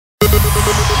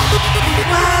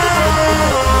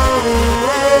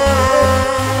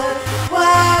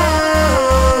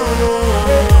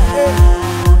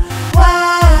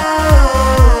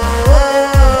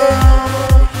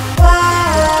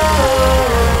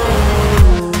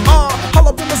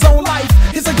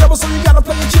So you gotta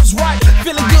play your chips right.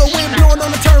 Feeling good, wind blowing on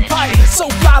the turnpike.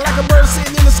 So fly like a bird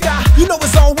sitting in the sky. You know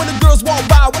it's on when the girls walk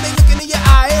by. When they looking in your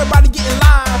eye, everybody getting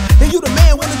live. And you the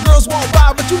man when the girls walk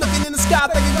by, but you looking in the sky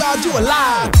thinking God you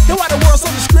alive. And why the world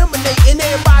so discriminating,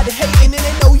 everybody hating, and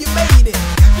they know you made it.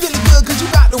 Feeling good cause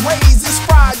you got the ways. It's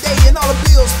Friday and all the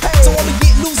bills paid. So wanna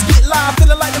get loose, get live,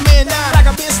 feeling like the man now. Like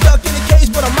I've been stuck in a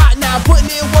cage, but I'm hot now. Putting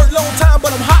in work long time,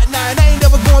 but I'm hot now. And I ain't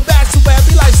never going back to a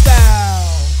happy lifestyle.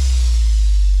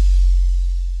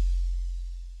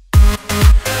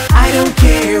 I don't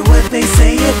care what they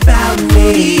say about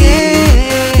me.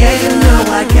 Yeah, you know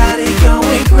I got it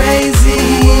going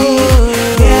crazy.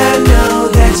 Yeah, I know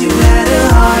that you had a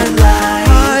hard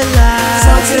life.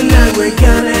 So tonight we're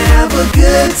gonna have a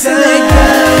good time.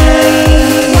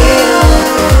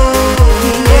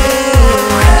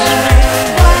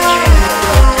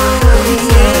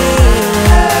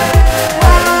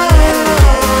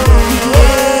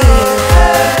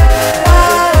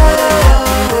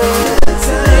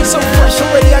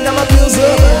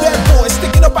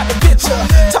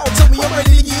 Talk to me, I'm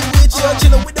ready to get with ya.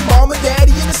 Chillin' with the mama,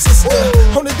 daddy, and the sister.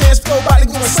 On the dance floor, body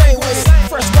going same with it.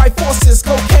 Fresh white forces,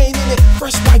 cocaine in it.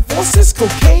 Fresh white forces,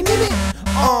 cocaine in it.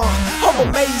 I'm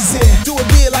amazing. Do it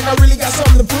big like I really got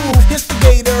something to prove.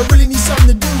 Instigator, really need something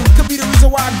to do. Could be the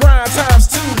reason why I grind times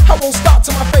two. I won't stop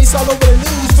till my face all over the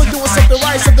news. For doing something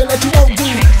right, something that you won't do.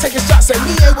 Taking shots at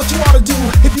me ain't what you ought to do.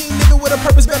 If you ain't living with a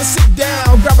purpose, better sit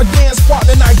down. Grab a dance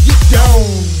partner and I get down.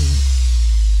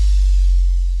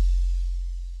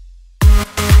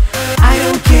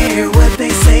 What they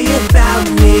say about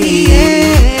me.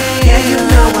 Yeah, you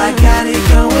know I got it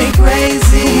going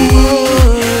crazy.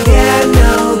 Yeah, I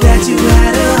know that you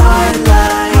had a hard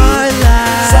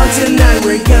life. So tonight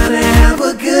we're gonna have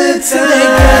a good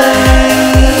time.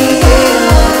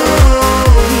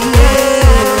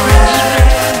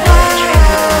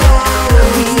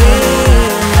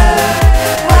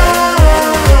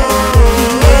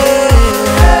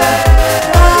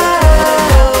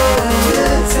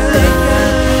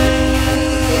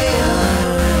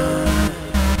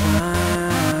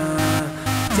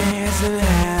 Dance and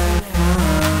have fun.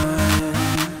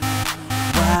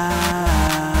 Wow,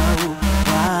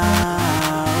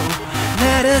 wow.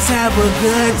 Let us have a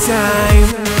good time.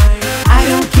 I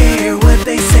don't care what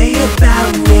they say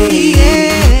about me.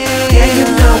 Yeah, you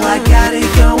know I got it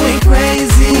going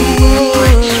crazy.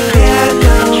 Yeah, I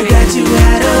know that you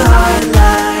had a hard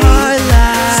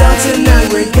life. So tonight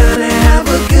we're gonna have a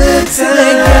good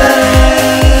time.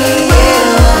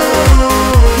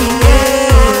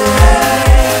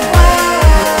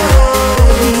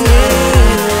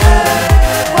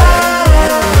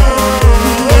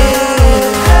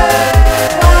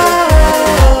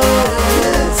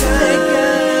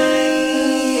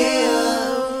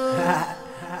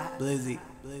 Blizzi.